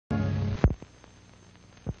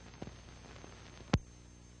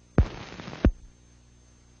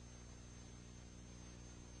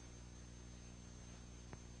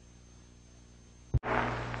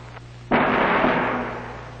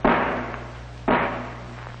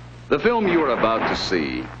The film you are about to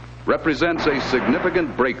see represents a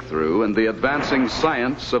significant breakthrough in the advancing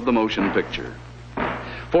science of the motion picture.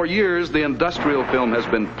 For years, the industrial film has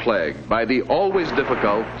been plagued by the always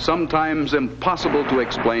difficult, sometimes impossible to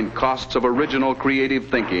explain costs of original creative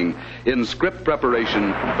thinking in script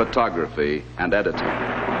preparation, photography, and editing.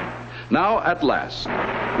 Now, at last,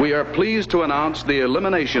 we are pleased to announce the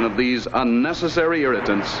elimination of these unnecessary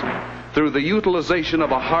irritants through the utilization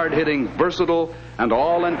of a hard-hitting, versatile, and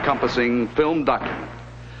all-encompassing film document.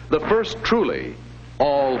 The first truly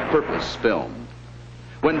all-purpose film.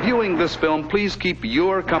 When viewing this film, please keep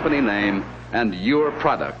your company name and your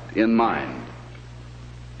product in mind.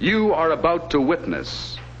 You are about to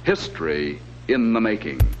witness history in the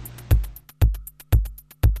making.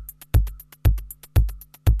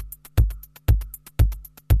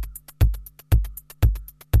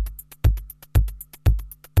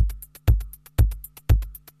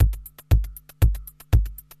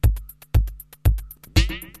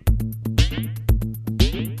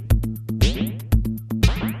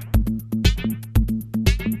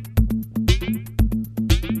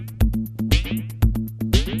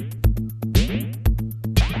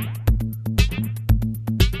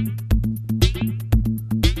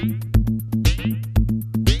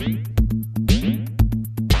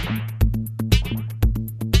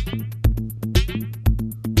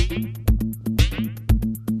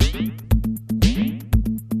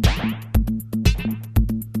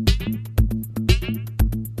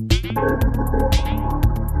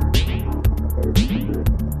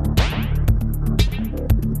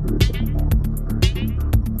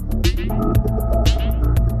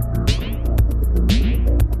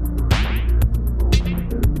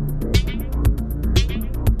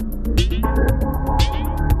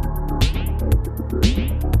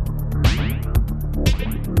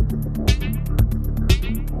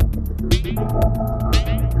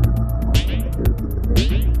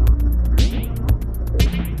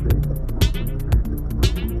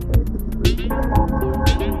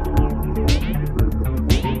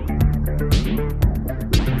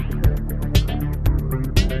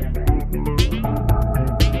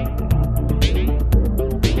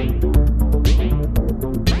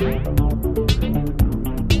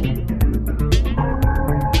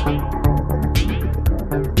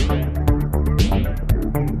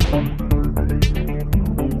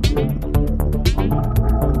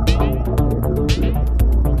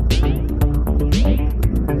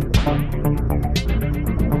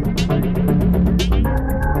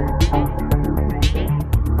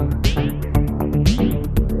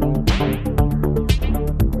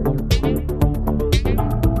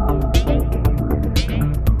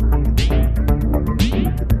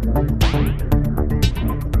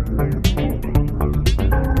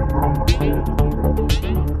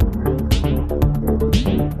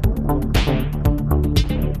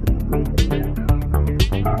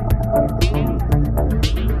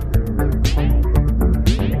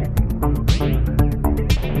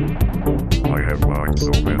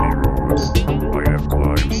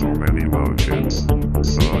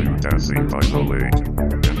 Dancing by the lake,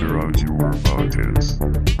 and around you were fountains.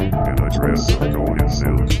 In a dress of golden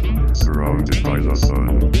silk, surrounded by the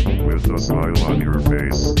sun, with a smile on your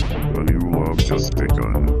face, a new love just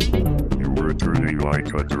begun. You were turning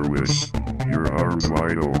like a dervish, your arms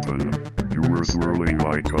wide open. You were swirling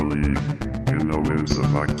like a leaf in the winds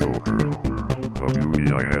of October. A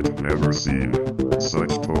beauty I had never seen, such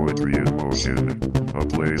poetry in motion. A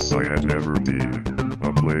place I had never been,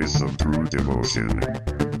 a place of true devotion.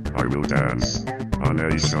 I will dance on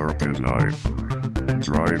a sharpened knife,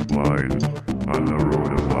 drive blind on the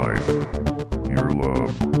road of life. Your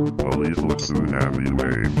love, a little tsunami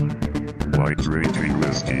wave, like drinking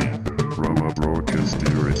whiskey from a broken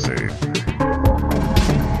spirit safe.